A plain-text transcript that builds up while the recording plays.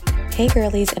Hey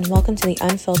girlies, and welcome to the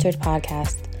Unfiltered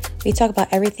Podcast. We talk about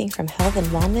everything from health and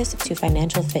wellness to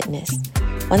financial fitness.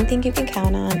 One thing you can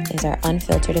count on is our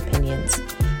unfiltered opinions.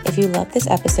 If you love this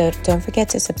episode, don't forget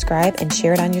to subscribe and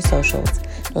share it on your socials.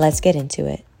 Let's get into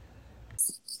it.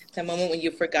 That moment when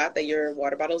you forgot that your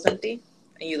water bottle's empty,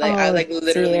 and you Oh,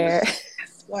 literally dear. was like,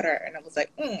 yes, water, and I was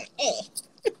like,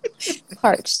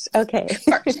 Parched. Okay.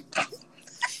 parched.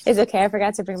 It's okay. I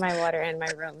forgot to bring my water in my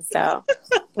room, so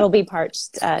we'll be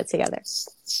parched together.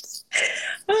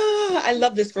 I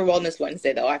love this for Wellness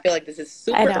Wednesday, though. I feel like this is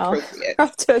super appropriate. We're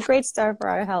off to a great start for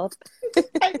our health.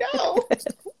 I know.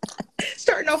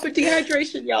 Starting off with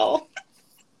dehydration, y'all.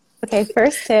 Okay,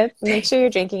 first tip, make sure you're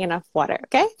drinking enough water,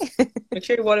 okay? Make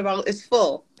sure your water bottle is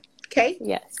full, okay?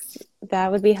 Yes,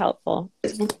 that would be helpful.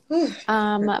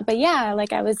 But yeah,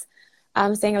 like I was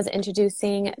saying, I was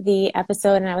introducing the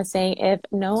episode and I was saying, if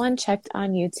no one checked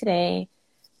on you today,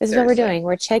 this is what we're doing.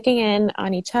 We're checking in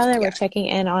on each other. Yeah. We're checking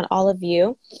in on all of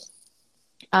you,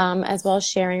 as well as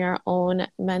sharing our own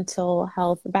mental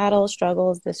health battle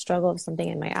struggles, the struggle of something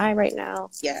in my eye right now.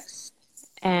 Yes.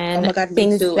 And oh my God,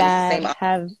 things me too. that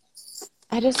have,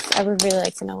 I would really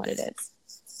like to know what it is.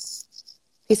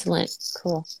 Piece of lint.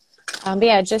 Cool. But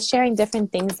yeah, just sharing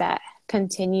different things that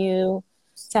continue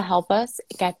to help us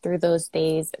get through those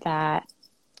days that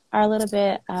are a little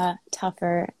bit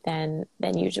tougher than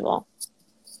usual.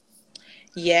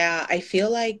 Yeah, I feel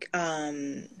like, not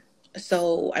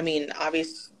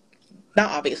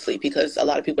obviously, because a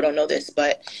lot of people don't know this,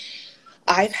 but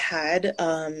I've had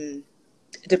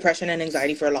depression and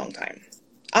anxiety for a long time.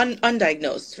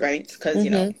 Undiagnosed, right? Because,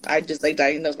 I just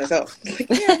diagnosed myself. I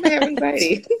have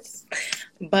anxiety.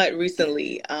 But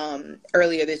recently,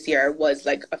 earlier this year, I was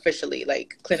officially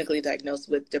clinically diagnosed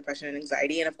with depression and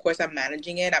anxiety. And of course, I'm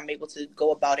managing it. I'm able to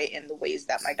go about it in the ways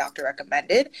that my doctor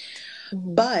recommended.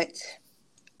 Mm-hmm. But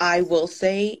I will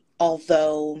say,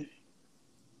 although,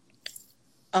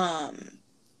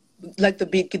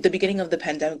 the beginning of the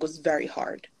pandemic was very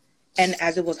hard. And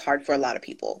as it was hard for a lot of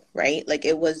people, right?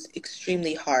 It was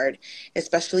extremely hard,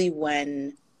 especially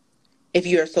if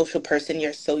you're a social person,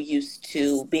 you're so used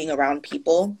to being around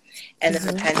people. And then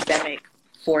the pandemic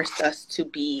forced us to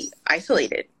be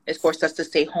isolated. It forced us to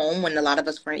stay home when a lot of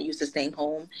us weren't used to staying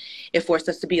home. It forced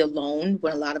us to be alone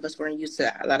when a lot of us weren't used to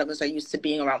that. A lot of us are used to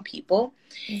being around people.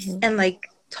 Mm-hmm. And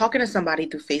talking to somebody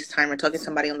through FaceTime or talking to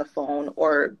somebody on the phone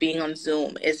or being on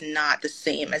Zoom is not the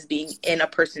same as being in a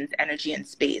person's energy and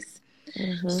space.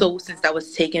 Mm-hmm. So since that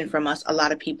was taken from us, a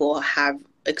lot of people have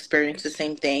experienced the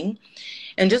same thing.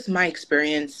 And just my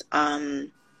experience, I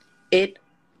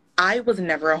was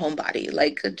never a homebody,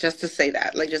 just to say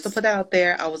that, just to put that out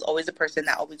there. I was always a person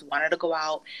that always wanted to go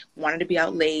out, wanted to be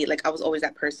out late. I was always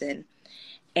that person.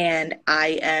 And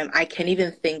I can't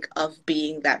even think of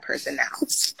being that person now.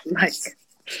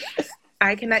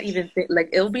 I cannot even think,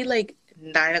 it'll be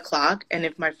 9:00. And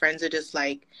if my friends are just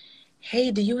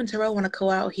hey, do you and Terrell want to go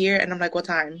out here? And I'm like, what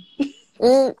time?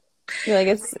 You're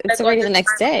it's already the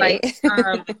next day.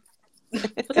 What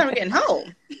time are we getting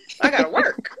home? I gotta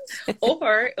work.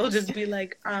 Or it'll just be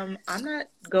I'm not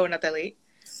going out that late.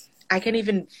 I can't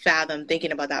even fathom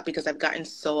thinking about that because I've gotten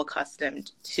so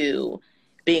accustomed to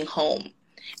being home.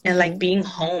 And being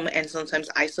home and sometimes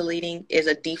isolating is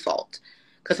a default.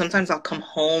 Because sometimes I'll come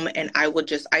home and I would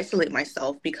just isolate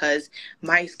myself because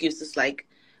my excuse is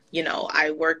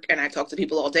I work and I talk to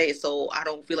people all day, so I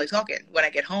don't feel like talking when I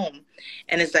get home.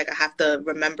 And it's I have to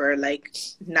remember,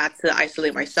 not to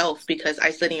isolate myself because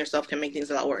isolating yourself can make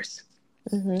things a lot worse.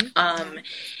 Mm-hmm.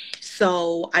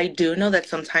 So I do know that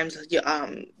sometimes,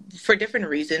 for different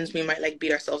reasons, we might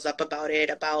beat ourselves up about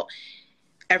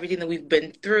everything that we've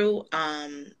been through.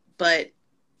 But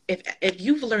if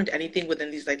you've learned anything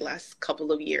within these last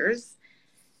couple of years,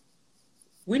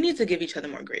 we need to give each other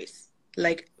more grace.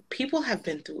 People have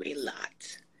been through a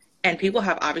lot, and people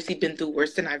have obviously been through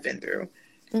worse than I've been through.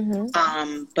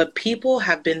 Mm-hmm. But people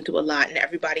have been through a lot, and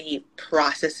everybody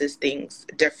processes things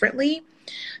differently.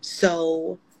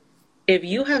 So if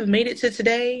you have made it to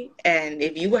today, and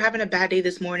if you were having a bad day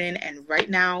this morning, and right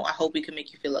now, I hope we can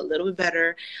make you feel a little bit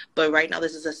better. But right now,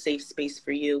 this is a safe space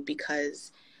for you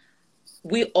because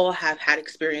we all have had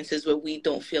experiences where we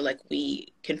don't feel like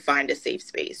we can find a safe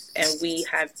space. And we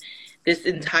have this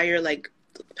entire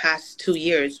past 2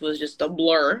 years was just a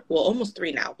blur. Well, almost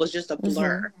 3 now was just a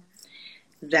blur.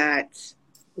 Mm-hmm. That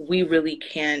we really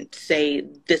can't say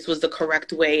this was the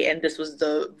correct way and this was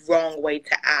the wrong way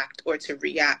to act or to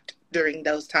react during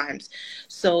those times.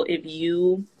 So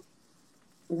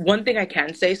one thing I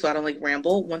can say, so I don't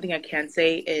ramble, one thing I can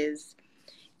say is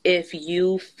if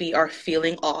you are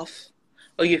feeling off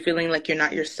or you're feeling like you're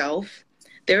not yourself,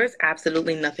 there is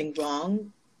absolutely nothing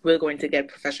wrong we're going to get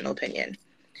professional opinion.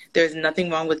 There's nothing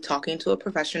wrong with talking to a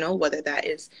professional, whether that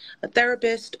is a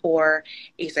therapist or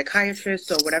a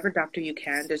psychiatrist or whatever doctor you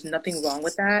can. There's nothing wrong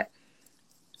with that.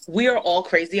 We are all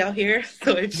crazy out here.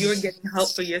 So if you're getting help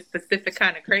for your specific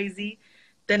kind of crazy,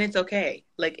 then it's okay.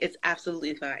 Like, it's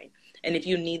absolutely fine. And if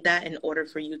you need that in order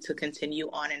for you to continue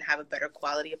on and have a better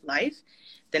quality of life,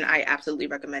 then I absolutely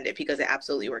recommend it, because it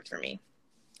absolutely worked for me.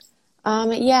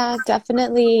 Yeah,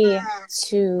 definitely,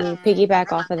 to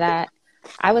piggyback off of that,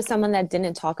 I was someone that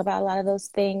didn't talk about a lot of those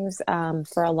things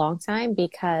for a long time,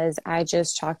 because I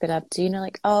just chalked it up to,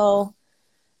 like, oh,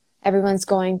 everyone's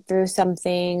going through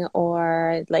something,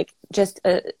 or like just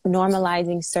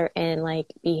normalizing certain like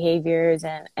behaviors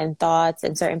and thoughts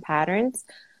and certain patterns.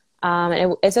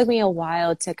 And it took me a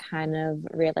while to kind of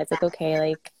realize, like, okay,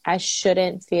 like, I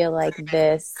shouldn't feel like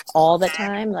this all the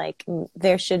time. Like,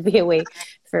 there should be a way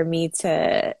for me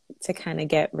to kind of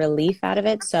get relief out of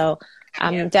it. So,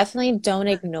 Yeah. definitely don't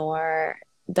ignore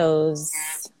those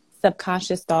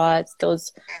subconscious thoughts,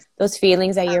 those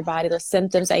feelings that your body, those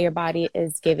symptoms that your body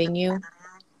is giving you.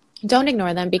 Don't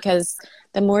ignore them, because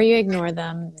the more you ignore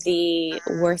them, the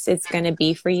worse it's going to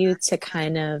be for you to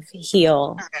kind of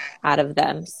heal out of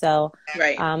them. So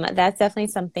Right. that's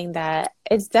definitely something that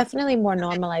it's definitely more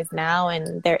normalized now,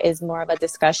 and there is more of a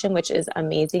discussion, which is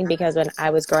amazing, because when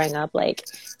I was growing up, like,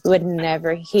 you would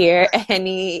never hear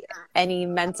any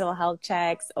mental health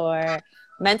checks or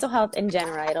mental health in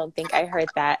general. I don't think I heard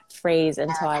that phrase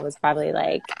until I was probably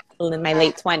like in my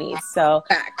late 20s. So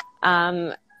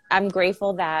um, I'm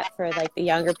grateful that for like the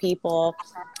younger people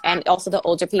and also the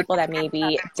older people that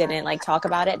maybe didn't like talk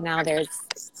about it, now there's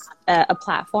a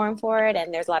platform for it,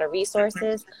 and there's a lot of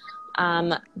resources.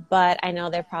 But I know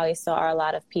there probably still are a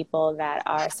lot of people that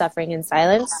are suffering in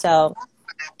silence. So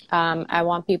I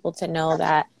want people to know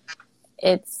that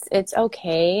it's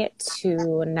okay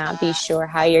to not be sure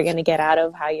how you're going to get out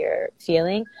of how you're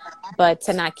feeling, but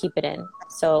to not keep it in.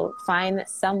 So find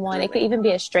someone. It could even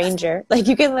be a stranger. Like,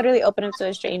 you can literally open up to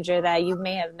a stranger that you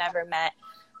may have never met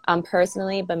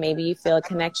personally, but maybe you feel a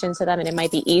connection to them, and it might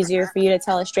be easier for you to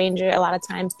tell a stranger a lot of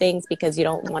times things, because you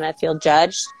don't want to feel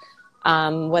judged,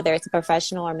 whether it's a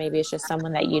professional or maybe it's just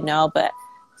someone that you know. But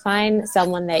find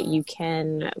someone that you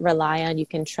can rely on, you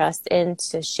can trust in,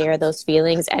 to share those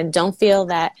feelings, and don't feel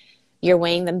that you're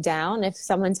weighing them down. If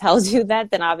someone tells you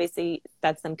that, then obviously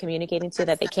that's them communicating to you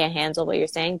that they can't handle what you're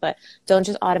saying. But don't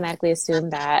just automatically assume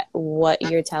that what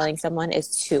you're telling someone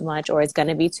is too much or is going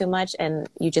to be too much, and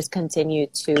you just continue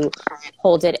to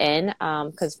hold it in,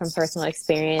 because from personal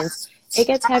experience, it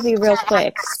gets heavy real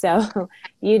quick. So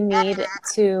you need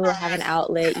to have an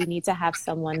outlet. You need to have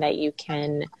someone that you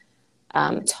can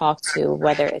talk to,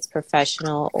 whether it's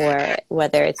professional or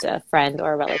whether it's a friend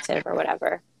or a relative or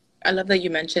whatever. I love that you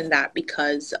mentioned that,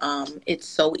 because it's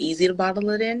so easy to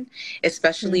bottle it in,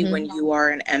 especially when Mm-hmm. you are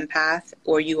an empath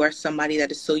or you are somebody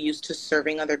that is so used to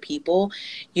serving other people.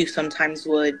 You sometimes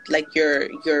would, like,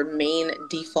 your main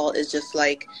default is just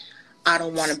like, I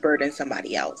don't want to burden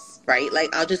somebody else, right?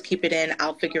 Like, I'll just keep it in,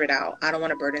 I'll figure it out. I don't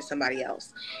want to burden somebody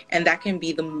else. And that can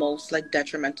be the most like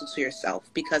detrimental to yourself,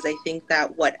 because I think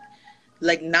that what,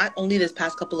 like, not only this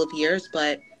past couple of years,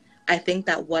 but I think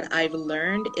that what I've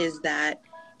learned is that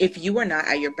if you are not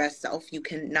at your best self, you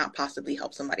cannot possibly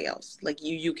help somebody else. Like,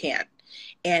 you can't.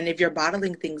 And if you're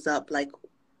bottling things up, like,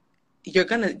 you're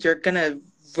gonna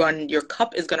run, your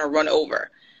cup is gonna run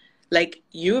over. Like,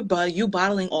 you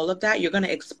bottling all of that, you're gonna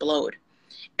explode.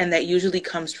 And that usually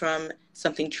comes from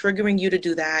something triggering you to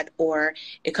do that, or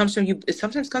it comes from you, it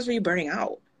sometimes comes from you burning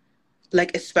out.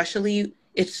 Like, especially,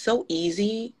 it's so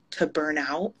easy to burn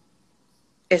out,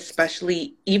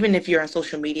 especially even if you're on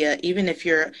social media, even if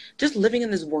you're just living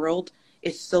in this world.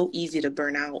 It's so easy to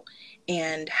burn out,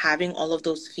 and having all of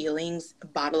those feelings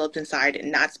bottled up inside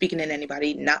and not speaking to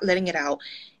anybody, not letting it out,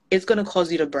 it's going to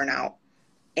cause you to burn out.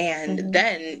 And Mm-hmm.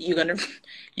 then you're gonna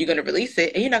release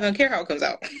it, and you're not gonna care how it comes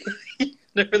out. You're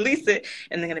gonna release it,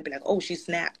 and they're gonna be like, oh, she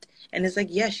snapped. And it's like,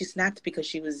 yeah, she snapped because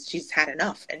she's had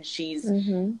enough, and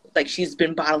Mm-hmm. she's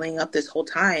been bottling up this whole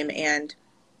time. And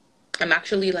I'm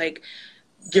actually like,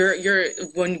 you're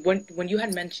when you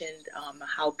had mentioned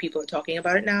how people are talking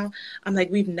about it now, I'm like,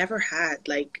 we've never had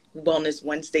like wellness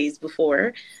Wednesdays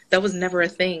before. That was never a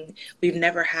thing. We've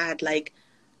never had like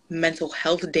mental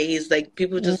health days. Like,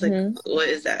 people just like, Mm-hmm. what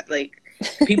is that? Like,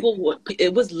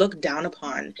 it was looked down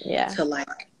upon Yeah. to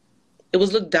like, it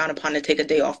was looked down upon to take a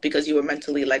day off because you were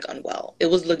mentally like unwell.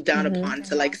 It was looked down Mm-hmm. upon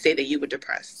to like say that you were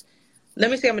depressed. Let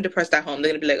me say I'm depressed at home.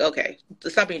 They're gonna be like, okay,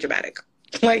 stop being dramatic.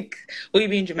 Like, what are you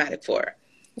being dramatic for?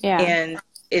 Yeah. And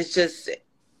it's just,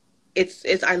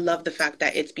 it's I love the fact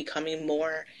that it's becoming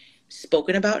more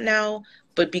spoken about now,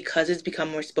 But because it's become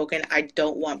more spoken, I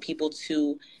don't want people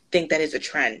to think that it's a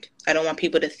trend. I don't want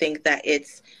people to think that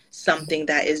it's something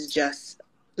that is just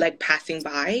like passing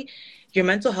by. Your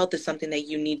mental health is something that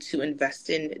you need to invest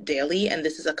in daily. And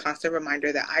this is a constant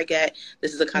reminder that I get.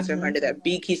 This is a constant reminder that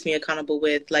B keeps me accountable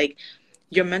with. Like,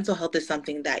 your mental health is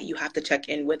something that you have to check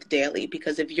in with daily,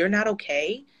 because if you're not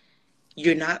okay,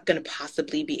 you're not going to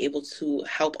possibly be able to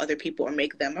help other people or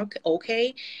make them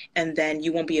okay. And then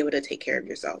you won't be able to take care of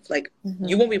yourself. Like,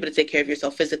 you won't be able to take care of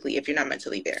yourself physically if you're not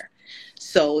mentally there.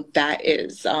 So that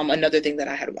is another thing that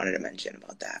I had wanted to mention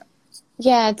about that.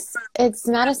 Yeah, it's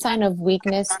not a sign of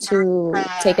weakness to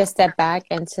take a step back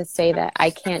and to say that I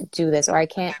can't do this or I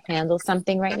can't handle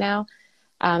something right now.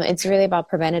 It's really about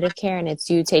preventative care, and it's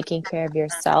you taking care of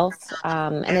yourself.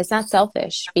 And it's not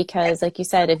selfish because, like you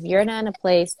said, if you're not in a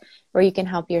place where you can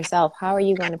help yourself, how are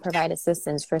you going to provide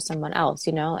assistance for someone else,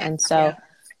 you know? And so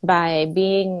by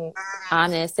being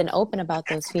honest and open about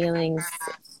those feelings,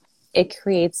 it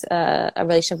creates a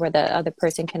relationship where the other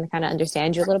person can kind of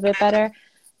understand you a little bit better,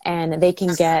 and they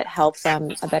can get help from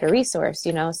a better resource,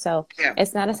 you know? So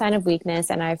it's not a sign of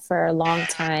weakness. And I, for a long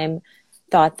time,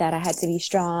 thought that I had to be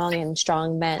strong, and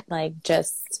strong meant like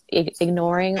just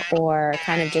ignoring or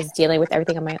kind of just dealing with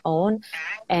everything on my own.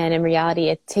 And in reality,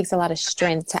 it takes a lot of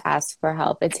strength to ask for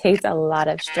help. It takes a lot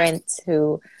of strength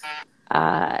to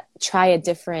try a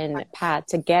different path,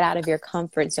 to get out of your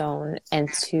comfort zone and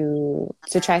to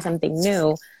try something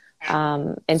new,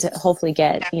 and to hopefully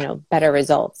get, you know, better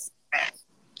results.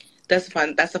 That's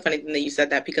fun. That's a funny thing that you said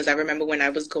that, because I remember when I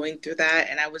was going through that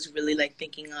and I was really like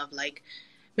thinking of like,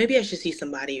 maybe I should see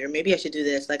somebody, or maybe I should do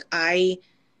this. Like,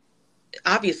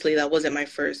 obviously that wasn't my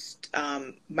first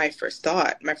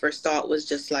thought. My first thought was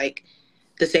just like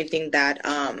the same thing that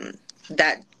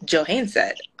that Joe Haynes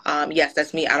said. Yes,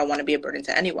 that's me. I don't want to be a burden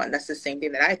to anyone. That's the same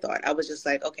thing that I thought. I was just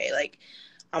like, okay, like,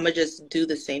 I'm gonna just do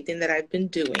the same thing that I've been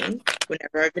doing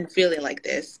whenever I've been feeling like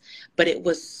this. But it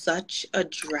was such a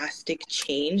drastic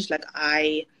change. Like,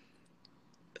 I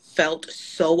felt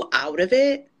so out of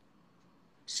it.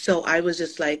 So I was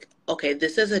just like, okay,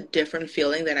 this is a different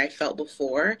feeling than I felt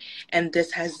before. And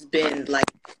this has been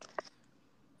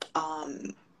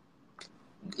um,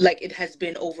 like it has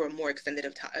been over a more extended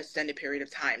period of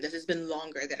time. This has been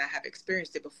longer than I have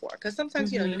experienced it before. Because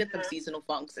sometimes, you know, you get them seasonal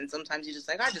funks, and sometimes you just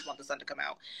like, I just want the sun to come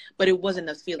out. But it wasn't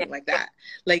a feeling like that.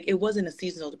 Like, it wasn't a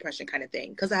seasonal depression kind of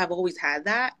thing. Because I have always had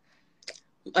that.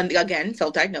 And again,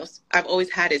 self-diagnosed. I've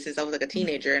always had it since I was like a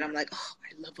teenager. And I'm like, oh,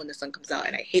 I love when the sun comes out,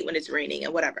 and I hate when it's raining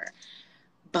and whatever.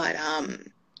 But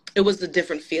it was a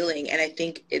different feeling. And I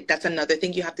think that's another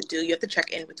thing you have to do. You have to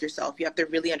check in with yourself. You have to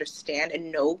really understand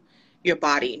and know your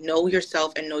body, know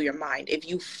yourself, and know your mind. If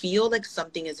you feel like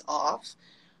something is off,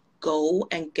 go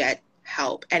and get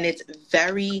help. And it's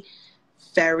very,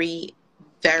 very,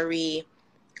 very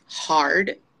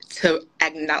hard to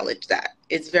acknowledge that.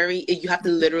 You have to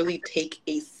literally take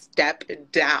a step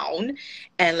down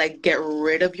and like get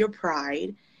rid of your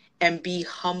pride and be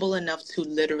humble enough to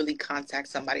literally contact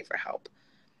somebody for help.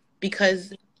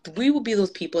 Because we will be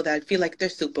those people that feel like they're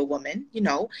superwoman, you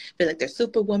know, feel like they're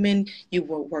superwoman. You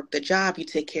will work the job, you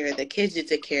take care of the kids, you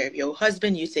take care of your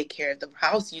husband, you take care of the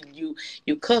house,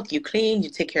 you cook, you clean,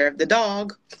 you take care of the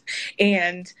dog,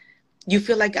 and you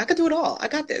feel like I could do it all. I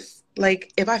got this.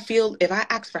 Like, if I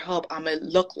ask for help, I'm gonna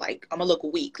look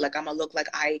weak, like I'm gonna look like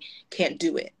I can't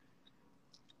do it.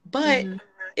 But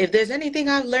if there's anything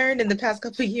I've learned in the past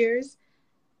couple of years,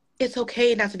 it's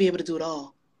okay not to be able to do it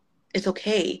all. It's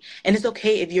okay. And it's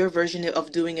okay if your version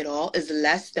of doing it all is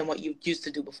less than what you used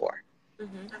to do before,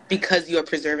 because you're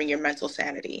preserving your mental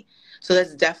sanity. So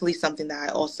that's definitely something that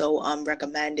I also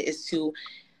recommend, is to,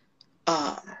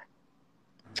 um,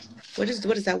 what is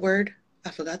that word? I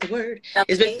forgot the word.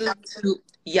 It's basically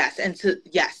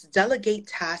delegate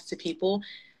tasks to people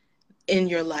in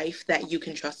your life that you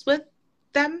can trust with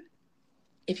them.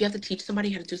 If you have to teach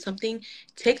somebody how to do something,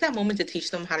 take that moment to teach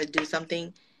them how to do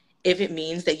something, if it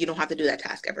means that you don't have to do that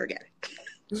task ever again.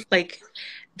 Like,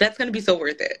 that's going to be so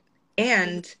worth it.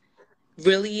 And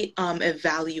really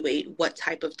evaluate what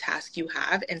type of task you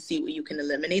have and see what you can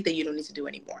eliminate that you don't need to do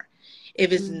anymore.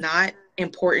 If it's not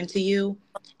important to you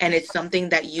and it's something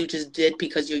that you just did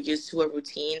because you're used to a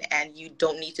routine and you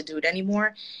don't need to do it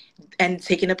anymore and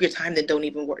taking up your time, then don't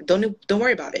even worry. Don't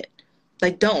worry about it.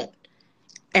 Like, don't.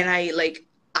 And I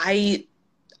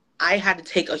had to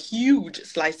take a huge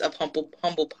slice of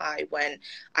humble pie when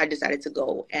I decided to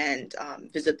go and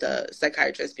visit the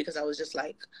psychiatrist, because I was just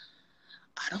like,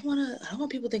 I don't want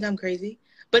people to think I'm crazy.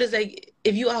 But it's like,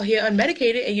 if you out here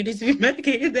unmedicated and you need to be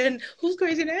medicated, then who's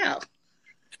crazy now?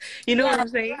 You know what I'm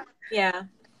saying? Yeah.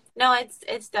 No,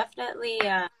 it's definitely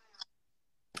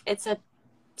it's a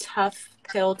tough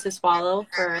pill to swallow,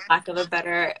 for lack of a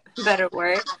better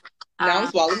word. Now I'm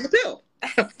swallowing the pill.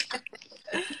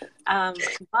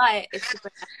 But it's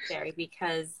super necessary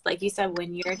because, like you said,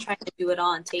 when you're trying to do it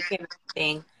all and take care of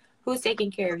everything, who's taking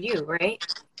care of you, right?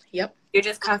 Yep. You're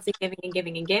just constantly giving and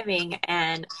giving and giving,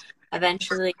 and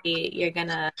eventually you're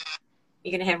gonna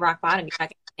hit rock bottom. You're not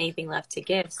gonna have anything left to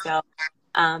give. So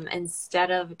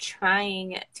instead of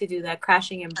trying to do that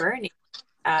crashing and burning,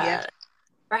 Yeah.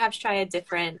 perhaps try a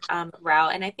different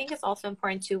route. And I think it's also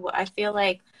important to, I feel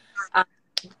like, um,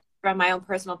 from my own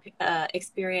personal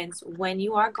experience, when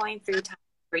you are going through times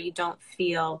where you don't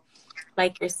feel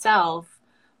like yourself,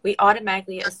 we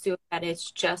automatically assume that it's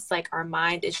just like our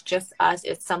mind, it's just us,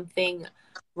 it's something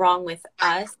wrong with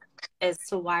us as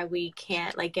to why we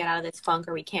can't like get out of this funk,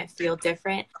 or we can't feel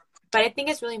different. But I think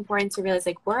it's really important to realize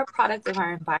like we're a product of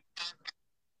our environment.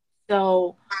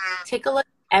 So take a look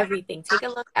at everything. Take a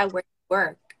look at where you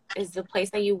work. Is the place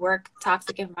that you work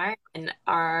toxic environment?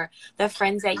 Are the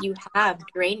friends that you have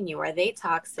draining you? Are they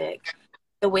toxic?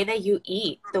 The way that you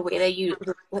eat, the way that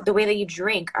you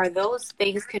drink, are those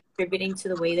things contributing to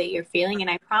the way that you're feeling? And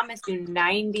I promise you,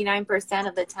 99%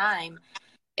 of the time,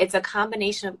 it's a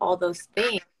combination of all those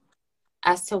things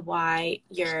as to why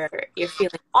you're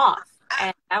feeling off.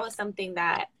 And that was something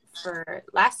that for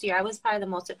last year, I was probably the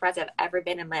most depressed I've ever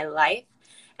been in my life.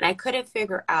 And I couldn't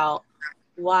figure out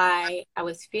why I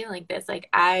was feeling this. Like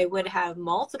I would have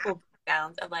multiple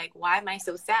breakdowns of like, why am I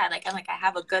so sad? Like I'm like, I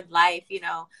have a good life, you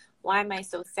know, why am I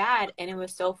so sad? And it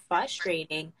was so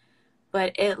frustrating.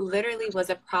 But it literally was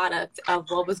a product of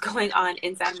what was going on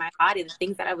inside my body. The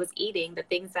things that I was eating, the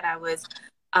things that I was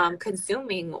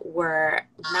consuming were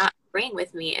not agreeing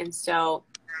with me. And so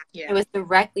it was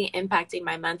directly impacting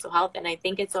my mental health. And I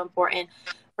think it's so important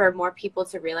for more people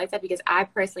to realize that, because I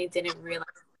personally didn't realize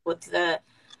with the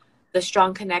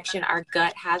strong connection our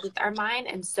gut has with our mind.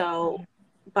 And so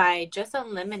by just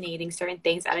eliminating certain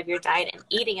things out of your diet and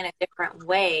eating in a different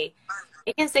way,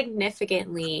 it can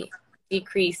significantly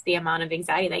decrease the amount of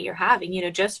anxiety that you're having, you know,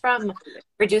 just from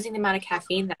reducing the amount of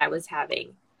caffeine that I was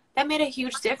having. That made a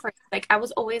huge difference. Like I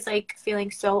was always like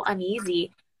feeling so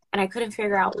uneasy, and I couldn't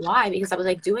figure out why, because I was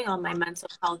like doing all my mental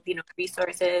health, you know,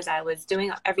 resources. I was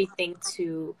doing everything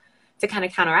to kind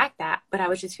of counteract that, but I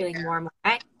was just feeling more and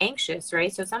more anxious,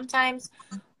 right? So sometimes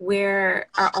we're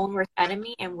our own worst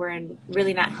enemy, and we're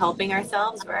really not helping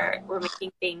ourselves. We're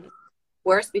making things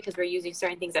worse because we're using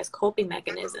certain things as coping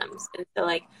mechanisms. And so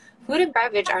like food and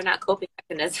beverage are not coping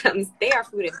mechanisms. They are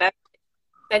food and beverage.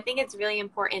 So I think it's really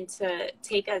important to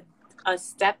take a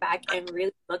step back and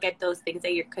really look at those things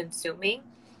that you're consuming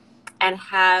and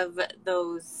have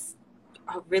those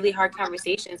really hard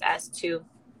conversations as to,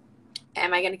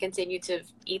 am I going to continue to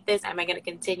eat this? Am I going to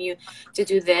continue to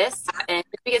do this? And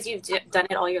just because you've done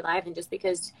it all your life, and just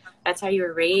because that's how you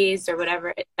were raised or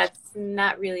whatever, that's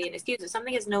not really an excuse. If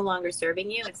something is no longer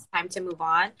serving you, it's time to move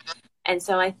on. And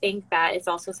so I think that it's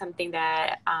also something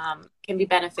that can be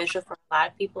beneficial for a lot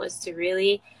of people, is to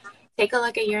really take a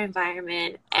look at your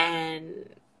environment and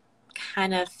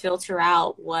kind of filter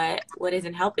out what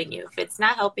isn't helping you. If it's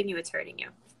not helping you, it's hurting you.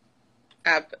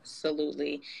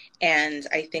 Absolutely. And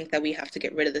I think that we have to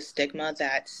get rid of the stigma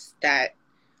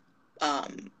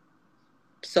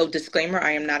so disclaimer,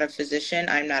 I am not a physician.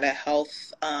 I'm not a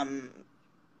health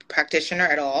practitioner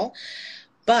at all.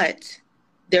 But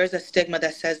there's a stigma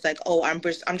that says like, oh, I'm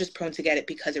just prone to get it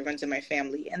because it runs in my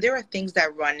family. And there are things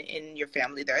that run in your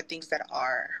family. There are things that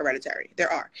are hereditary. There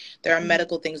are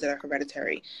medical things that are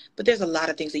hereditary, but there's a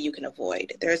lot of things that you can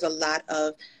avoid. There's a lot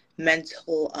of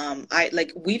mental,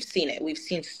 we've seen it. We've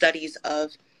seen studies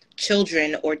of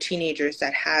children or teenagers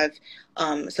that have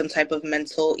some type of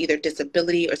mental either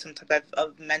disability or some type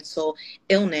of mental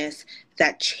illness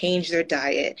that change their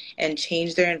diet and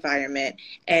change their environment,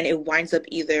 and it winds up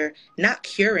either not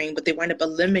curing, but they wind up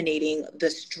eliminating the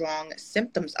strong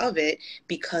symptoms of it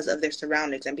because of their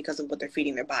surroundings and because of what they're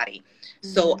feeding their body. Mm-hmm.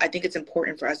 So I think it's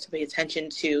important for us to pay attention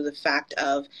to the fact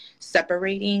of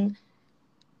separating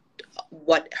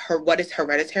what is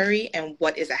hereditary and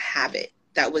what is a habit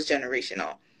that was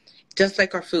generational. Just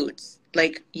like our foods.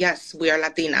 Like, yes, we are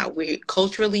Latina. We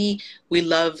culturally, we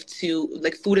love to,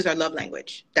 like, food is our love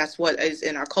language. That's what is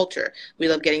in our culture. We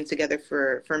love getting together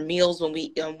for meals when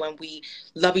we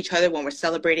love each other, when we're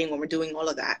celebrating, when we're doing all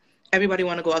of that. Everybody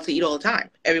want to go out to eat all the time.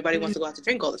 Everybody wants to go out to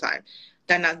drink all the time.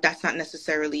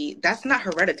 That's not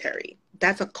hereditary.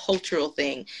 That's a cultural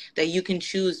thing that you can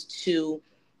choose to.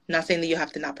 Not saying that you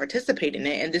have to not participate in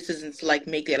it, and this isn't like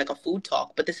make it like a food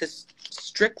talk, but this is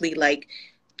strictly like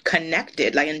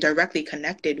connected, like indirectly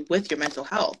connected with your mental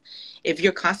health. If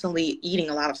you're constantly eating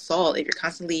a lot of salt, if you're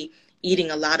constantly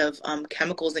eating a lot of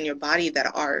chemicals in your body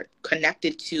that are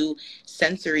connected to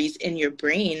sensories in your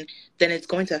brain, then it's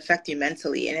going to affect you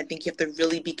mentally. And I think you have to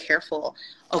really be careful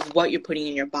of what you're putting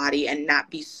in your body and not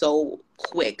be so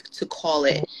quick to call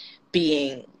it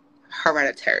being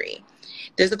hereditary.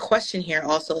 There's a question here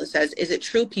also that says, is it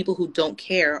true people who don't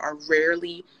care are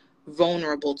rarely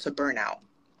vulnerable to burnout?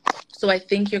 So I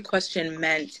think your question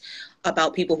meant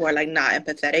about people who are like not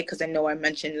empathetic, because I know I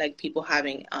mentioned like people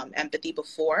having empathy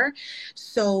before.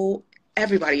 So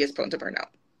everybody is prone to burnout.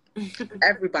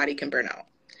 Everybody can burn out.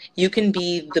 You can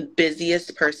be the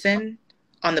busiest person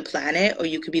on the planet, or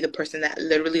you could be the person that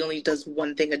literally only does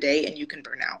one thing a day and you can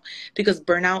burn out. Because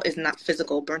burnout is not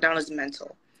physical, burnout is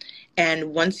mental.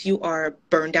 And once you are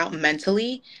burned out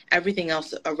mentally, everything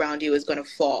else around you is going to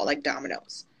fall like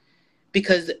dominoes.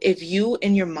 Because if you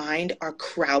in your mind are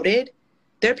crowded,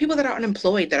 there are people that are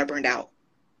unemployed that are burned out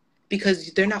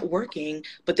because they're not working,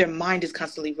 but their mind is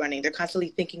constantly running. They're constantly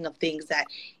thinking of things that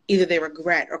either they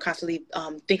regret, or constantly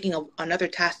thinking of another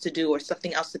task to do, or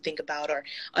something else to think about, or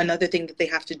another thing that they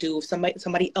have to do,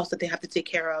 somebody else that they have to take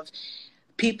care of.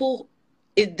 People,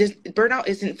 this burnout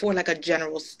isn't for like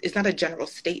it's not a general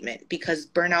statement, because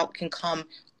burnout can come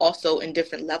also in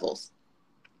different levels.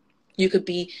 You could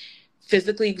be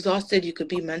physically exhausted, you could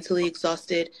be mentally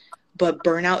exhausted, but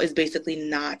burnout is basically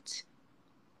not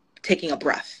taking a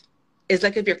breath. It's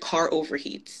like if your car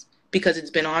overheats because it's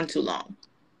been on too long.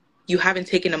 You haven't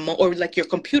taken or like your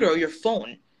computer or your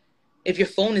phone. If your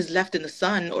phone is left in the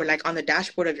sun or like on the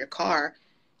dashboard of your car,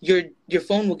 your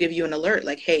phone will give you an alert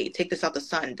like, hey, take this out the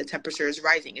sun. The temperature is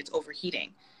rising. It's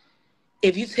overheating.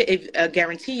 I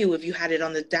guarantee you, if you had it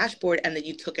on the dashboard and then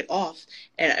you took it off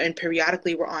and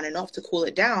periodically were on and off to cool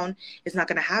it down, it's not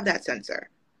going to have that sensor.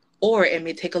 Or it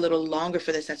may take a little longer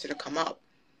for the sensor to come up.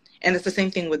 And it's the same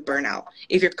thing with burnout.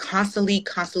 If you're constantly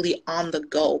on the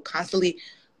go, constantly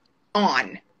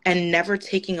on, and never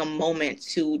taking a moment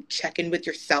to check in with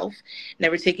yourself,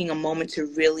 never taking a moment to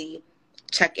really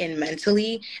check in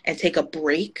mentally and take a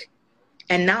break.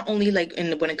 And not only like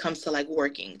when it comes to like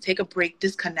working, take a break,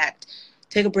 disconnect,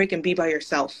 take a break and be by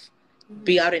yourself,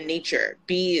 be out in nature,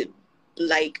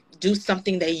 do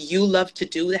something that you love to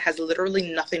do that has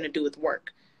literally nothing to do with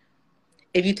work.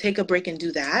 If you take a break and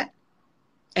do that,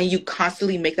 and you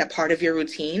constantly make that part of your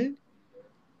routine,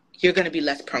 you're going to be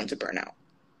less prone to burnout.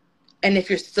 And if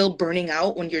you're still burning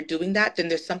out when you're doing that, then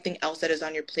there's something else that is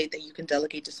on your plate that you can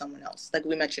delegate to someone else. Like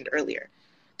we mentioned earlier,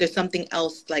 there's something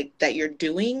else like that you're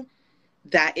doing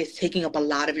that is taking up a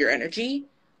lot of your energy.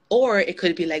 Or it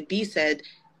could be like B said,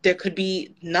 there could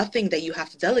be nothing that you have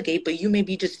to delegate, but you may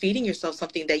be just feeding yourself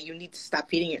something that you need to stop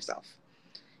feeding yourself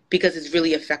because it's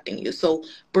really affecting you. So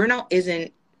burnout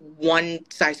isn't one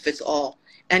size fits all.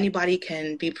 Anybody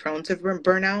can be prone to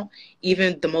burnout.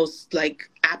 Even the most like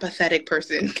apathetic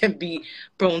person can be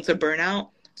prone to burnout.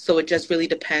 So it just really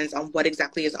depends on what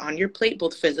exactly is on your plate,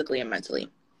 both physically and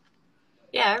mentally.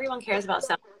 Yeah, everyone cares about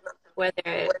something,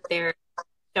 whether they're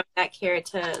showing that care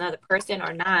to another person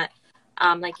or not.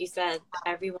 Like you said,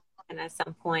 everyone can at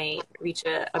some point reach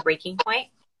a breaking point.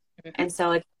 Mm-hmm. And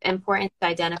so it's important to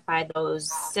identify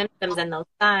those symptoms and those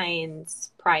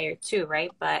signs prior to,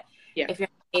 right? But if you're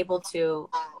able to,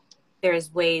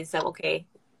 there's ways that, okay,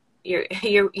 you're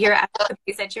at the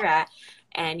place that you're at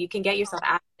and you can get yourself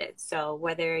out of it. So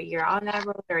whether you're on that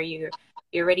road or you're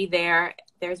already there,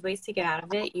 there's ways to get out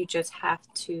of it. You just have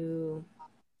to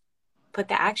put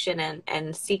the action in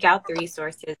and seek out the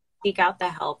resources, seek out the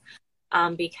help.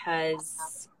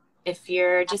 Because if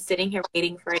you're just sitting here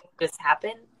waiting for it to just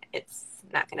happen, it's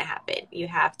not going to happen. You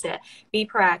have to be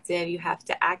proactive. You have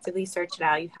to actively search it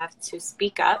out. You have to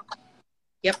speak up.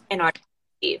 Yep. In order to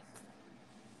achieve.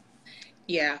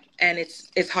 Yeah. And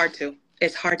it's hard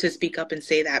to speak up and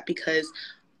say that, because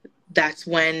that's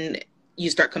when you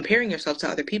start comparing yourself to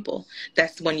other people.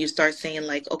 That's when you start saying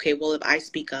like, okay, well, if I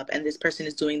speak up and this person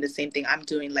is doing the same thing I'm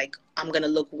doing, like I'm going to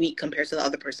look weak compared to the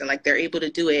other person. Like they're able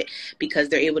to do it because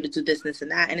they're able to do this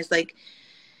and that. And it's like,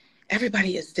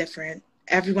 everybody is different.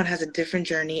 Everyone has a different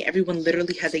journey. Everyone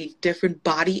literally has a different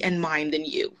body and mind than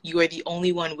you. You are the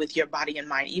only one with your body and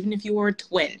mind. Even if you are a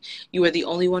twin, you are the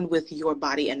only one with your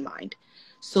body and mind.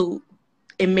 So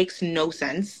it makes no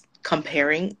sense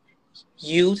comparing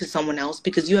you to someone else,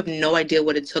 because you have no idea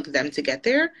what it took them to get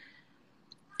there.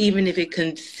 Even if it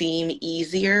can seem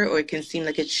easier or it can seem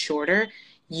like it's shorter,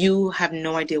 you have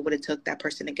no idea what it took that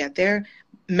person to get there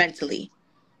mentally.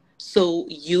 So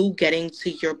you getting to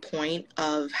your point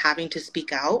of having to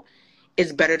speak out,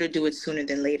 it's better to do it sooner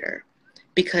than later.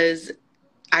 Because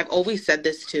I've always said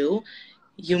this too,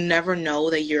 you never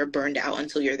know that you're burned out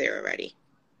until you're there already.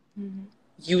 Mm-hmm.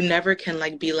 You never can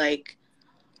like be like,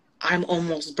 I'm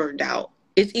almost burned out.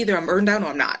 It's either I'm burned out or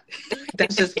I'm not.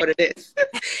 That's just what it is.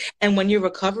 And when you're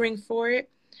recovering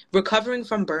recovering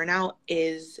from burnout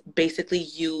is basically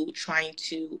you trying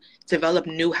to develop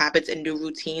new habits and new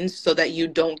routines so that you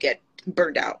don't get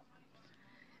burned out.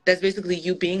 That's basically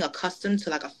you being accustomed to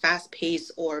like a fast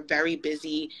pace or very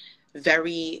busy,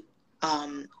 very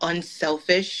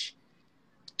unselfish,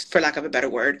 for lack of a better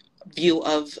word, view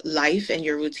of life and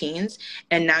your routines.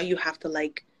 And now you have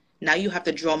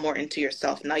to draw more into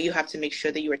yourself. Now you have to make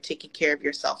sure that you are taking care of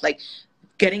yourself. Like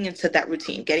getting into that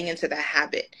routine, getting into that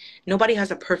habit. Nobody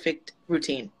has a perfect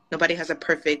routine. Nobody has a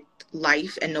perfect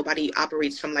life, and nobody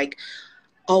operates from like,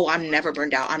 oh, I'm never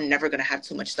burned out. I'm never going to have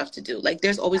too much stuff to do. Like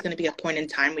there's always going to be a point in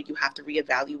time where you have to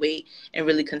reevaluate and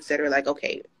really consider like,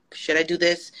 okay, should I do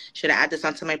this? Should I add this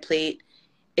onto my plate?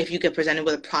 If you get presented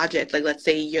with a project, like let's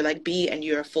say you're like B and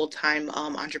you're a full-time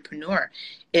entrepreneur,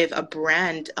 if a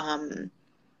brand, and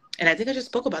I think I just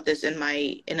spoke about this in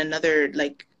another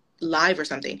like live or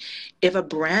something, if a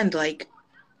brand like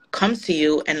comes to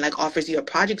you and like offers you a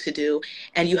project to do,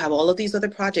 and you have all of these other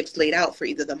projects laid out for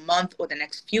either the month or the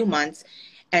next few months,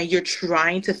 and you're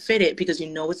trying to fit it because you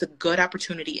know it's a good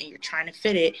opportunity and you're trying to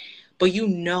fit it, but you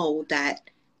know that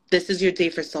this is your day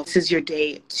for self, this is your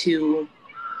day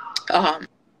um,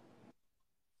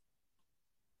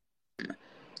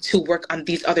 to work on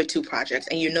these other two projects,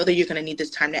 and you know that you're going to need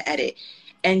this time to edit,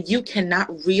 and you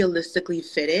cannot realistically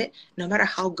fit it, no matter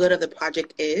how good of the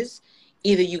project is,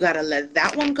 either you got to let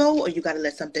that one go or you got to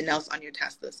let something else on your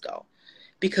task list go,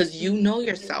 because you know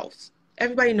yourself.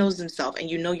 Everybody knows themselves, and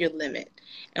you know your limit.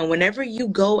 And whenever you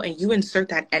go and you insert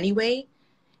that anyway,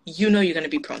 you know you're going to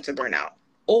be prone to burnout,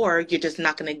 or you're just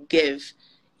not going to give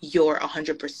your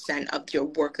 100% of your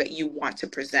work that you want to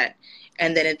present.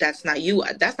 And then if that's not you,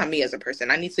 that's not me as a person.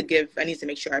 I need to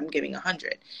make sure I'm giving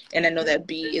 100. And I know that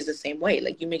B is the same way.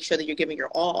 Like you make sure that you're giving your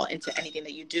all into anything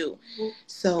that you do.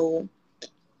 So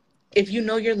if you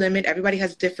know your limit, everybody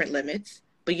has different limits,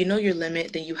 but you know your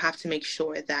limit, then you have to make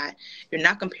sure that you're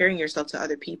not comparing yourself to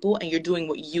other people and you're doing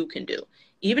what you can do.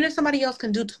 Even if somebody else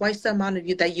can do twice the amount of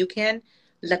you that you can,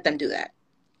 let them do that.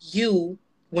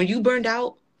 When you burned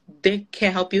out, they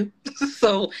can't help you.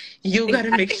 So you got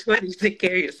to make sure you take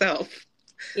care of yourself.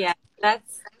 Yeah, that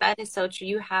is so true.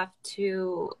 You have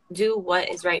to do what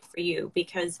is right for you,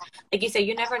 because like you said,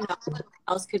 you never know who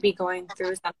else could be going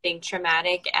through something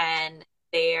traumatic and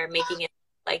they're making it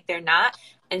like they're not.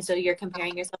 And so you're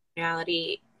comparing yourself to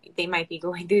reality. They might be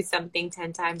going through something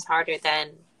 10 times harder than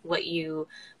what you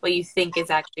think is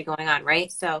actually going on,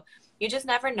 right? So you just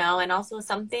never know. And also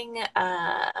something,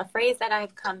 a phrase that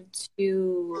I've come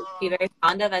to be very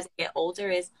fond of as I get older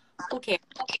is, okay,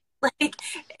 like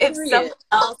if someone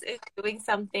else is doing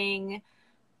something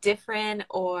different,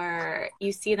 or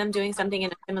you see them doing something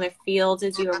in a similar field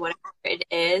as you or whatever it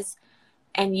is,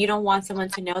 and you don't want someone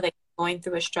to know that you're going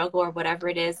through a struggle or whatever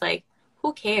it is, like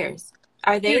who cares?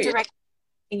 Are they directly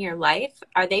in your life?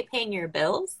 Are they paying your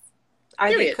bills?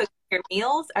 Are they cooking your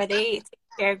meals? Are they taking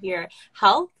care of your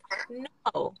health?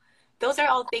 No. Those are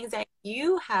all things that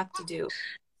you have to do.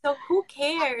 So who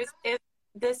cares if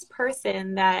this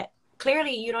person that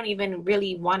clearly you don't even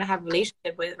really want to have a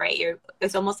relationship with, right?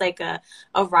 It's almost like a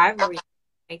rivalry.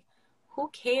 Like, who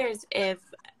cares if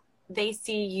they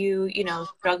see you,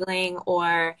 struggling,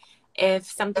 or if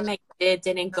something that you did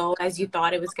didn't go as you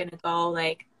thought it was going to go?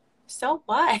 Like, so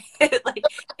what? Like,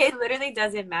 it literally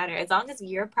doesn't matter. As long as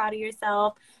you're proud of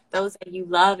yourself, those that you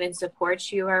love and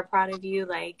support you are proud of you,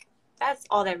 like, that's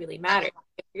all that really matters.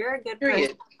 If you're a good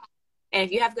person and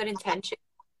if you have good intentions,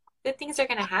 good things are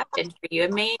going to happen for you.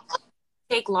 It may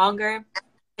take longer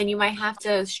and you might have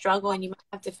to struggle and you might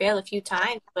have to fail a few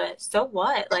times, but so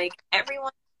what? Like,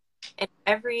 everyone in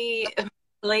every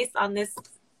place on this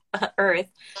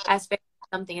earth has failed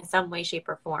something in some way, shape,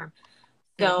 or form.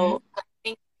 So I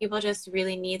think people just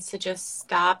really need to just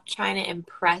stop trying to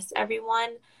impress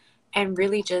everyone and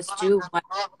really just do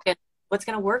what's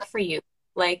going to work for you.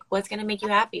 Like, what's going to make you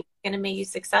happy, what's going to make you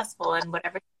successful, and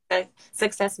whatever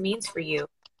success means for you.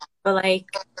 But like,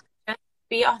 just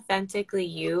be authentically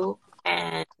you,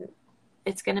 and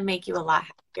it's going to make you a lot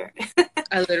happier.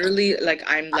 I literally, like,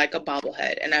 I'm like a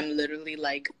bobblehead, and I'm literally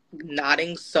like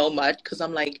nodding so much because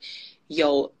I'm like,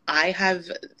 yo, I have,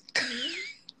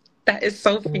 that is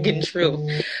so freaking true,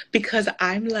 because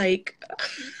I'm like,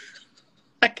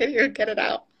 I can't even get it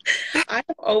out. I've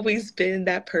always been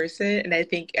that person, and I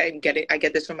think I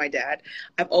get this from my dad.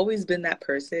 I've always been that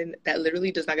person that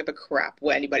literally does not give a crap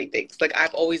what anybody thinks. Like,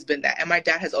 I've always been that, and my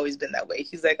dad has always been that way.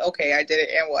 He's like, okay, I did it,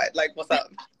 and what? Like, what's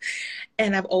up?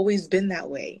 And I've always been that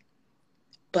way.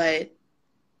 But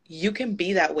you can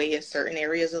be that way in certain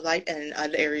areas of life, and in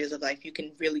other areas of life, you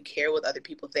can really care what other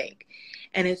people think.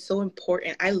 And it's so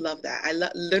important. I love that.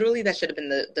 Literally, that should have been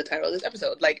the title of this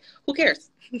episode. Like, who cares?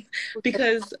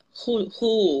 Because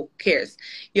who cares?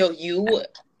 Yo, you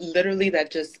literally,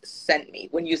 that just sent me.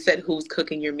 When you said who's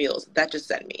cooking your meals, that just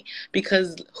sent me.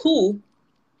 Because who,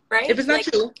 right? if it's not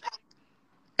you,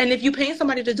 and if you're paying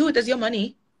somebody to do it, that's your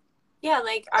money. Yeah,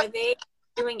 like, are they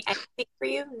doing anything for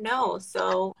you? No.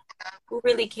 So who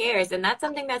really cares? And that's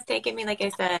something that's taken me, like I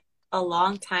said, a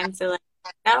long time to, like,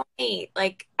 not only,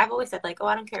 like, I've always said, like, oh,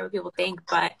 I don't care what people think,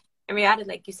 but in reality,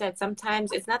 like you said,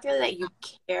 sometimes it's not really that you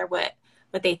care what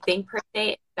they think per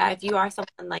se, that if you are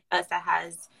someone like us that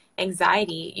has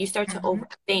anxiety, you start to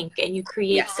overthink and you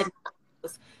create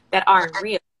scenarios that aren't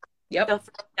real. Yep. So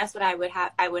that's what I would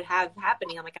have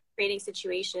happening. I'm like, I'm creating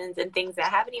situations and things that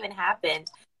haven't even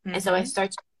happened. And so I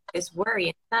start to this worry.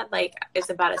 It's not like it's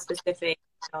about a specific,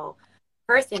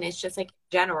 person. It's just like in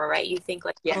general, right? You think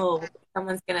like, oh,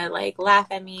 someone's gonna like laugh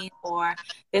at me, or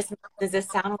does this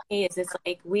sound okay? Is this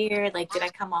like weird? Like, did I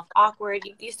come off awkward?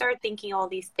 You start thinking all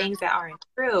these things that aren't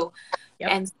true.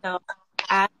 And so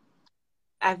as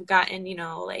I've gotten,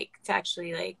 like, to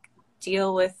actually like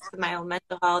deal with my own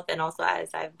mental health, and also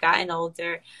as I've gotten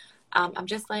older, I'm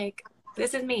just like,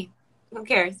 this is me. Who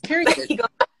cares? You gonna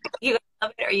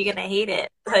love it or you gonna hate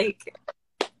it? Like,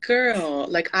 girl,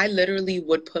 like, I literally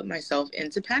would put myself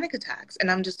into panic attacks, and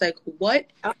I'm just like, what?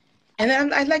 Oh. And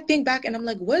then I like think back, and I'm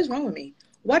like, what is wrong with me?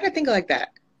 Why did I think like that?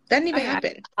 That didn't even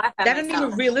happen. That didn't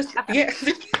even realistic. Yeah.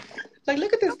 Like,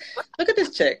 look at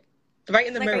this chick right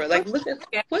in the mirror. Like, look at,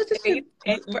 what is this chick?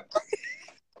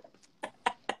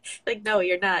 Like, no,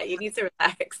 you're not. You need to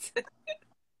relax.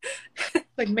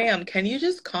 Like, ma'am, can you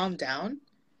just calm down?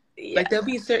 Like, there'll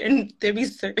be certain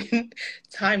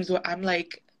times where I'm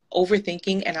like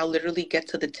overthinking, and I'll literally get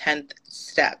to the 10th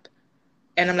step,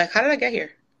 and I'm like, how did I get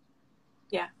here?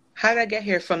 Yeah. How did I get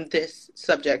here from this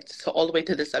subject to all the way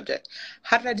to this subject?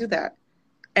 How did I do that?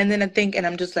 And then I think, and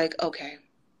I'm just like, okay.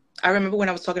 I remember when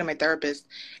I was talking to my therapist,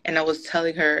 and I was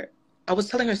telling her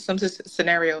some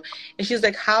scenario, and she's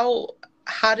like, how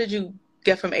did you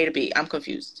get from A to B? I'm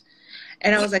confused.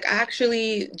 And I was like, I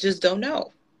actually just don't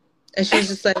know. And she's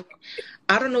just like,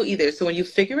 I don't know either. So when you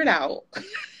figure it out,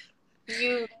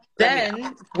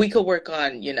 then we could work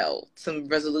on, some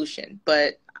resolution.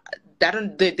 But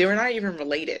they were not even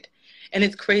related. And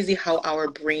it's crazy how our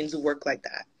brains work like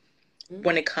that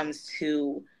when it comes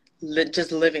to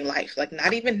just living life. Like,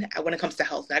 not even when it comes to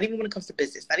health, not even when it comes to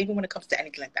business, not even when it comes to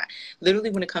anything like that.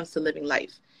 Literally, when it comes to living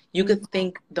life, you could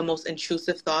think the most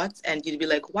intrusive thoughts, and you'd be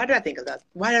like, why did I think of that?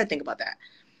 Why did I think about that?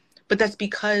 But that's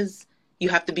because you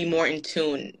have to be more in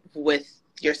tune with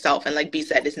yourself. And like B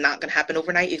said, it's not going to happen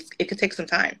overnight. It could take some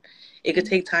time. It could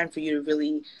take time for you to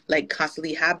really like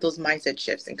constantly have those mindset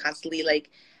shifts, and constantly like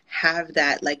have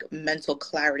that like mental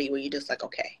clarity where you're just like,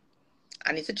 okay,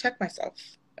 I need to check myself,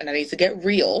 and I need to get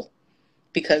real,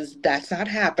 because that's not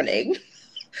happening.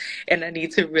 And I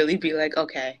need to really be like,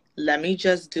 okay, let me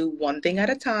just do one thing at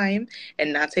a time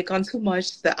and not take on too much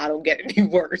so that I don't get any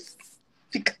worse.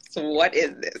 Because what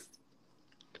is this?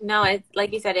 No, it's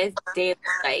like you said, it's daily,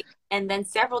 like, and then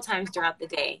several times throughout the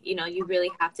day, you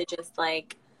really have to just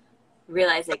like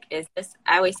realize, like,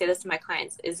 I always say this to my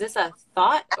clients, is this a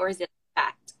thought or is it a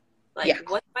fact? Like,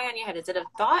 what's going on in your head? Is it a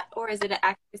thought or is it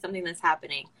actually something that's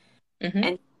happening?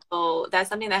 And so that's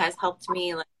something that has helped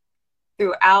me like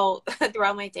throughout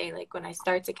my day. Like, when I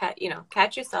start to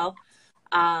catch yourself,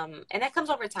 and that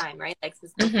comes over time, right? Like,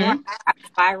 before I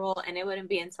spiral, and it wouldn't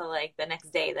be until like the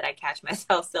next day that I catch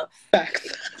myself. So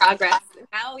progress.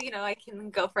 Now, I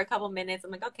can go for a couple minutes. I'm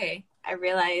like, okay, I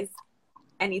realize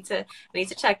I need to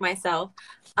check myself.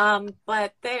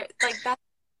 But that's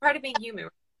part of being human.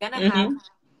 We're gonna you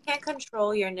can't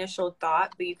control your initial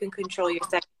thought, but you can control your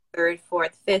second, third,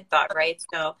 fourth, fifth thought, right?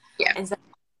 So instead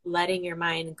of letting your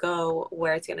mind go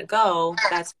where it's gonna go,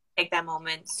 that's take that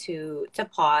moment to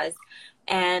pause.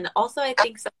 And also, I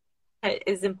think something that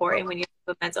is important when you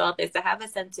have mental health is to have a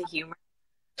sense of humor,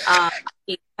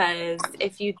 because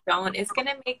if you don't, it's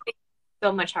gonna make things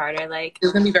so much harder. Like,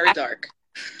 it's gonna be very dark.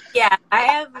 Yeah, I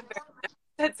have a very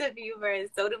sense of humor, and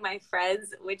so do my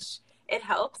friends, which it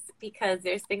helps because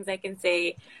there's things I can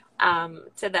say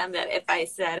to them that if I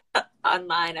said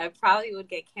online, I probably would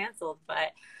get canceled.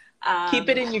 But keep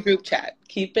it in your group chat.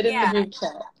 Keep it in the group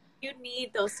chat. You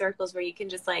need those circles where you can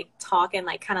just like talk and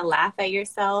like kind of laugh at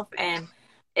yourself. And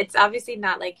it's obviously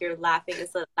not like you're laughing.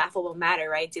 It's a laughable matter,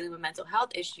 right? Dealing with mental health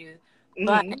issues.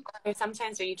 But there's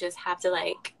sometimes where you just have to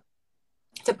like,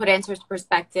 to put it into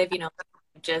perspective,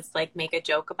 just like make a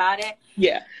joke about it.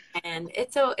 Yeah. And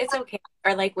it's okay.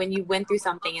 Or like when you went through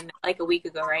something and like a week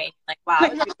ago, right? Like, wow.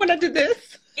 Like, remember when I did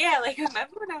this? Yeah, like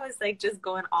remember when I was like just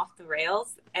going off the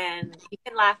rails, and you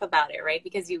can laugh about it, right?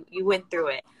 Because you went through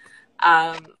it.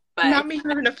 But not me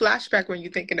having a flashback when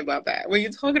you're thinking about that. When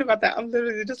you're talking about that, I'm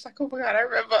literally just like, oh my God, I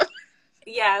remember.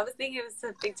 Yeah, I was thinking of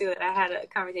something too. And I had a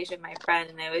conversation with my friend,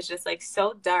 and it was just like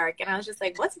so dark. And I was just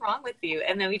like, what's wrong with you?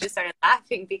 And then we just started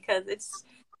laughing because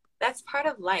that's part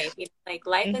of life. You know, like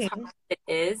life is hard as it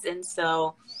is. And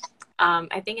so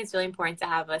I think it's really important to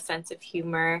have a sense of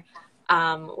humor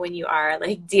when you are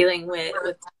like dealing with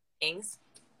things.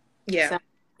 Yeah. So I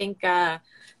think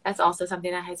that's also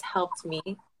something that has helped me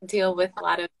deal with a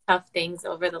lot of tough things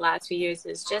over the last few years,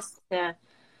 is just to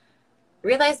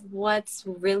realize what's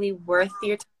really worth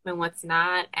your time and what's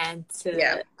not, and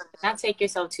to not take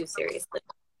yourself too seriously.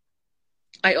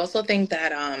 I also think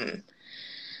that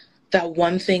that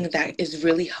one thing that is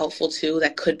really helpful too,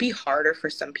 that could be harder for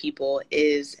some people,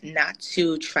 is not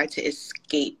to try to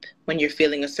escape when you're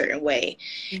feeling a certain way.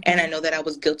 And I know that I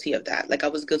was guilty of that. Like I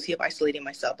was guilty of isolating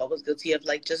myself. I was guilty of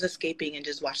like just escaping and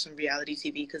just watch some reality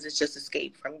TV because it's just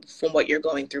escape from what you're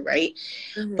going through, right?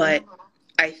 But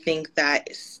I think that,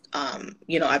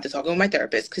 you know, after talking with my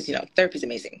therapist, because, you know, therapy is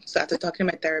amazing. So after talking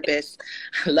to my therapist,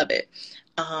 I love it.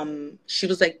 She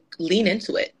was like, lean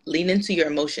into it, lean into your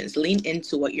emotions, lean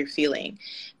into what you're feeling.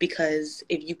 Because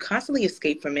if you constantly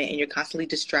escape from it and you're constantly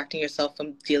distracting yourself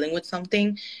from dealing with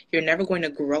something, you're never going to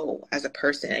grow as a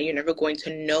person, and you're never going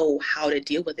to know how to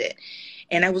deal with it.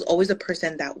 And I was always a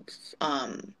person that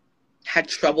had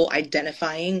trouble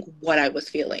identifying what I was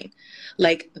feeling.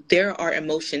 Like there are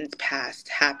emotions past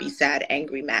happy, sad,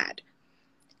 angry, mad.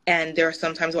 And there are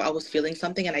some times where I was feeling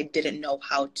something and I didn't know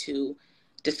how to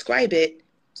describe it.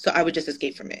 So I would just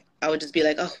escape from it. I would just be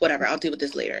like, oh, whatever, I'll deal with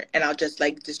this later. And I'll just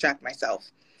like distract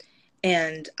myself.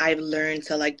 And I've learned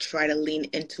to like try to lean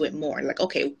into it more. Like,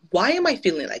 okay, why am I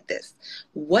feeling like this?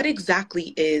 What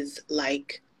exactly is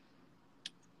like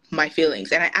my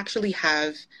feelings? And I actually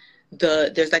have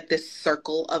there's like this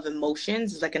circle of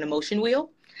emotions. It's like an emotion wheel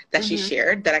that she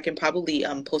shared that I can probably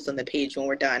post on the page when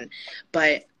we're done.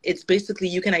 But it's basically,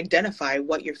 you can identify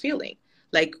what you're feeling.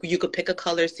 Like you could pick a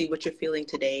color, see what you're feeling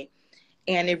today.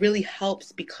 And it really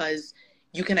helps because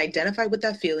you can identify with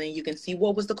that feeling. You can see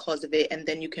what was the cause of it. And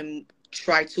then you can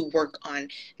try to work on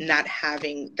not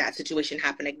having that situation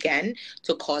happen again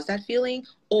to cause that feeling.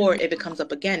 Or if it comes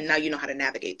up again, now you know how to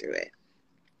navigate through it.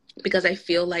 Because I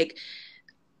feel like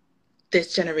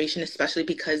this generation, especially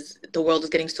because the world is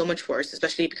getting so much worse,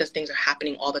 especially because things are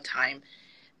happening all the time,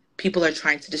 people are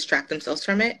trying to distract themselves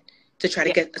from it to try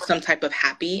to get some type of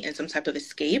happy and some type of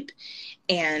escape.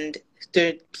 And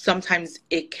sometimes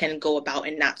it can go about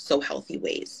in not so healthy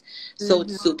ways. So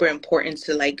it's super important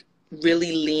to like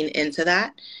really lean into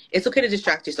that. It's okay to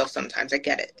distract yourself sometimes. I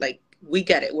get it. Like we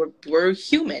get it. We're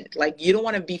human. Like you don't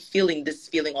want to be feeling this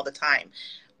feeling all the time.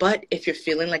 But if you're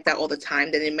feeling like that all the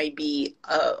time, then it might be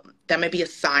that might be a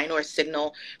sign or a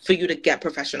signal for you to get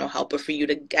professional help, or for you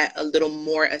to get a little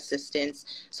more assistance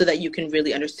so that you can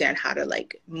really understand how to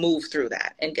like move through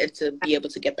that and get to be able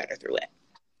to get better through it.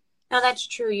 No, that's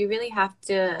true. You really have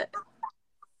to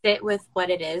sit with what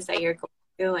it is that you're going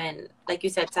through, and like you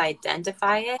said, to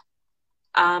identify it.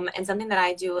 And something that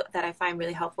I do that I find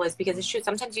really helpful is, because it's true,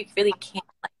 sometimes you really can't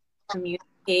like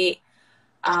communicate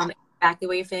exactly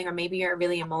what you're feeling, or maybe you're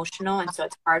really emotional and so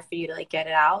it's hard for you to like get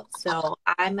it out. So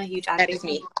I'm a huge advocate. That is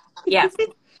me. Yeah.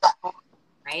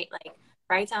 Right? Like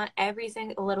write down every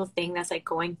single little thing that's like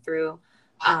going through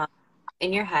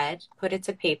in your head, put it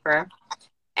to paper,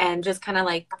 and just kind of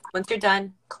like once you're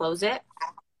done, close it,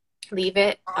 leave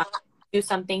it, do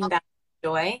something that you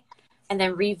enjoy, and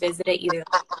then revisit it either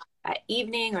that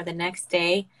evening or the next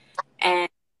day and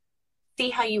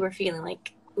see how you were feeling.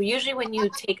 Like usually when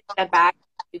you take a step back,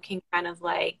 you can kind of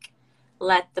like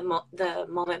let the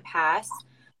moment pass.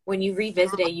 When you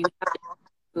revisit it, you have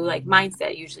a new like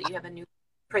mindset. Usually you have a new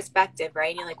perspective, right?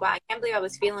 And you're like, wow, I can't believe I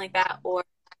was feeling like that. Or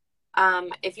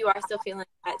if you are still feeling like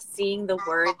that, seeing the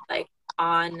words like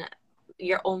on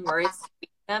your own words,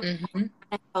 them,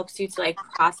 it helps you to like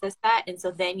process that. And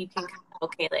so then you can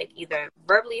okay, like either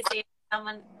verbally say it to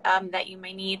someone that you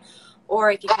might need,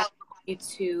 or it can help you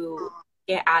to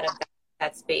get out of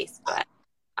that space. But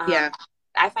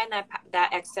I find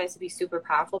that exercise to be super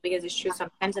powerful, because it's true,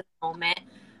 sometimes in the moment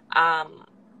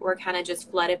we're kind of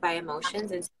just flooded by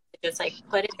emotions, and so just like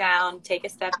put it down, take a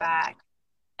step back,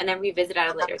 and then revisit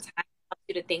at a later time. It helps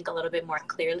you to think a little bit more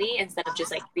clearly instead of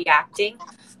just like reacting,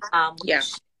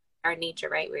 which our nature,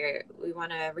 right? We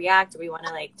want to react, we want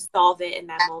to like solve it in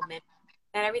that moment.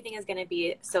 not everything is going to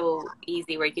be so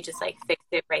easy where you could just like fix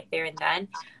it right there and then.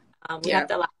 We have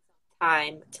to allow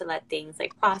time to let things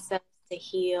like process, to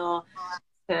heal,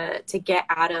 to get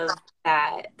out of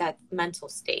that mental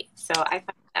state. So I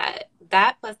find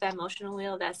that plus the emotional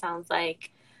wheel, that sounds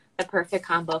like the perfect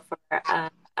combo for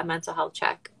a mental health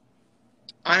check.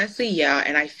 Honestly, yeah,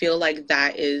 and I feel like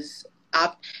that is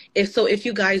if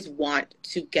you guys want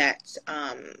to get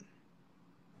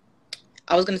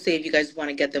I was gonna say if you guys want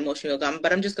to get the emotional gum,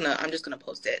 but I'm just gonna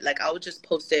post it. Like I would just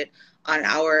post it on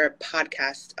our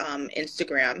podcast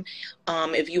Instagram.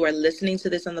 If you are listening to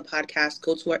this on the podcast,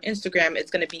 go to our Instagram.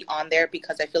 It's gonna be on there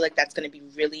because I feel like that's gonna be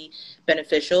really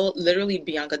beneficial. Literally,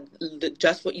 Bianca,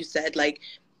 just what you said, like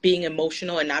being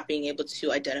emotional and not being able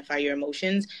to identify your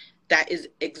emotions. That is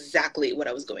exactly what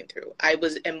I was going through. I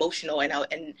was emotional, and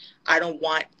I didn't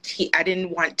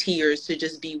want tears to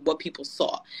just be what people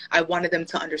saw. I wanted them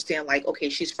to understand, like, okay,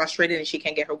 she's frustrated and she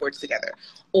can't get her words together,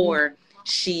 or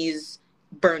she's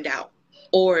burned out,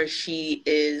 or she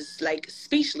is like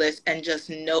speechless and just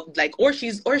or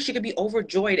she could be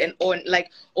overjoyed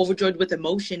overjoyed with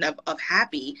emotion of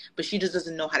happy, but she just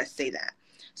doesn't know how to say that.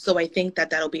 So I think that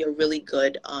that'll be a really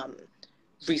good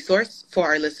resource for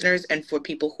our listeners and for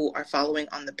people who are following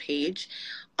on the page,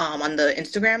 on the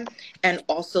Instagram. And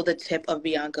also the tip of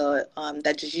Bianca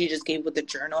that she just gave with the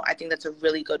journal. I think that's a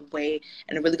really good way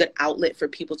and a really good outlet for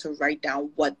people to write down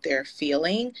what they're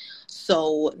feeling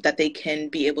so that they can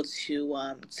be able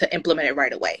to implement it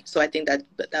right away. So I think that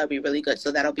would be really good.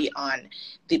 So that'll be on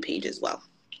the page as well.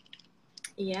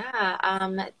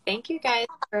 Yeah. Thank you guys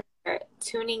for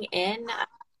tuning in.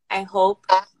 I hope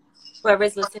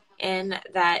whoever's listening in,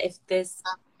 that if this,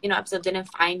 episode didn't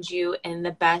find you in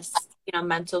the best,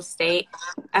 mental state,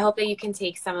 I hope that you can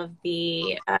take some of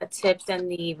the tips and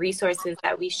the resources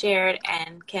that we shared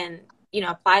and can,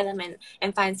 apply them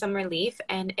and find some relief.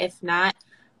 And if not,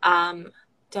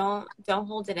 don't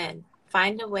hold it in.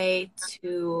 Find a way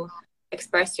to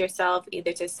express yourself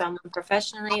either to someone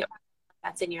professionally or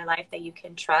that's in your life that you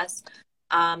can trust,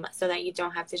 so that you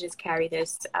don't have to just carry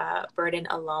this burden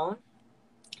alone.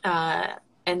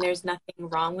 And there's nothing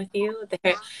wrong with you.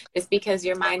 Just because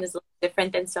your mind is a little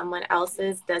different than someone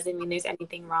else's doesn't mean there's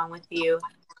anything wrong with you.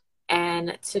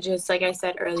 And to just, like I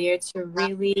said earlier, to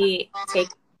really take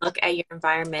a look at your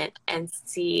environment and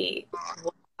see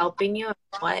what's helping you and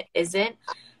what isn't,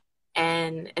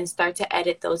 and start to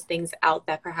edit those things out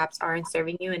that perhaps aren't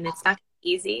serving you. And it's not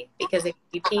easy because it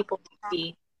could be people, it could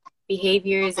be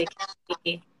behaviors, it could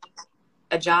be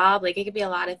a job, like it could be a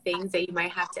lot of things that you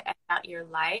might have to edit out your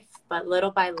life, but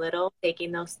little by little, taking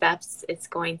those steps, it's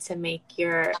going to make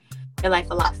your life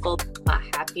a lot fuller, a lot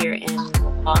happier in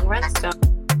the long run. So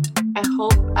I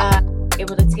hope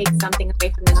able to take something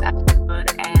away from this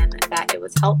episode and that it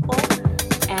was helpful,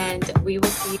 and we will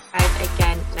see you guys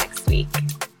again next week.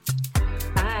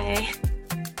 Bye.